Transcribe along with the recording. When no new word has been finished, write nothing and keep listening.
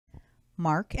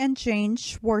Mark and Jane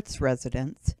Schwartz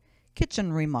residence,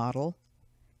 kitchen remodel,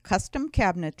 custom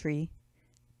cabinetry,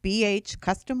 BH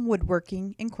Custom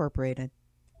Woodworking Incorporated.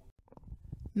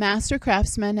 Master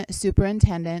Craftsman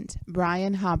Superintendent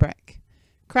Brian Haubrich.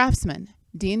 Craftsman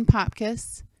Dean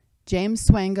Popkes, James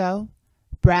Swango,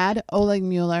 Brad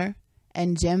Oligmueller,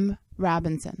 and Jim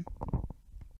Robinson.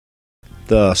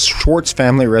 The Schwartz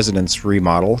family residence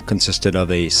remodel consisted of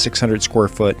a 600 square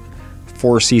foot,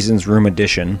 Four Seasons room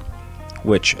addition,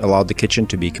 which allowed the kitchen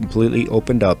to be completely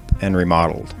opened up and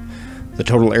remodeled. The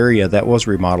total area that was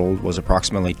remodeled was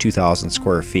approximately 2,000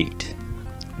 square feet.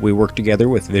 We worked together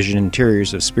with Vision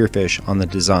Interiors of Spearfish on the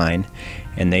design,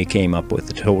 and they came up with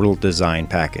the total design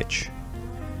package.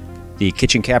 The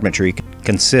kitchen cabinetry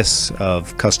consists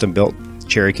of custom-built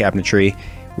cherry cabinetry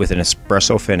with an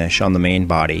espresso finish on the main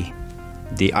body.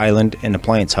 The island and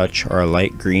appliance hutch are a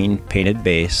light green painted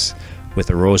base with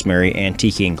a rosemary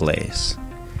antiquing glaze.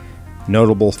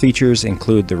 Notable features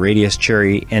include the radius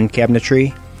cherry end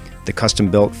cabinetry, the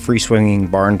custom-built free-swinging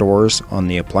barn doors on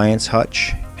the appliance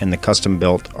hutch, and the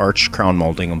custom-built arched crown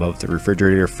molding above the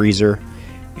refrigerator freezer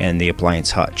and the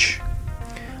appliance hutch.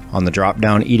 On the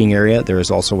drop-down eating area, there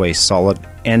is also a solid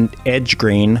and edge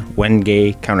grain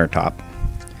Wenge countertop.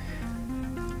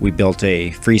 We built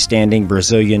a freestanding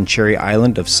Brazilian cherry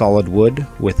island of solid wood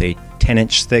with a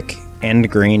 10-inch thick end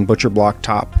grain butcher block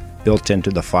top built into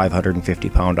the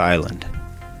 550-pound island.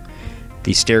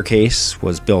 The staircase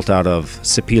was built out of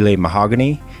Sipile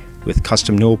mahogany with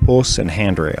custom newel posts and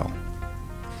handrail.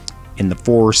 In the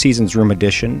Four Seasons room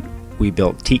addition, we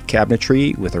built teak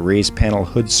cabinetry with a raised panel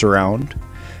hood surround,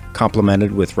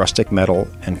 complemented with rustic metal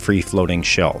and free-floating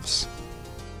shelves.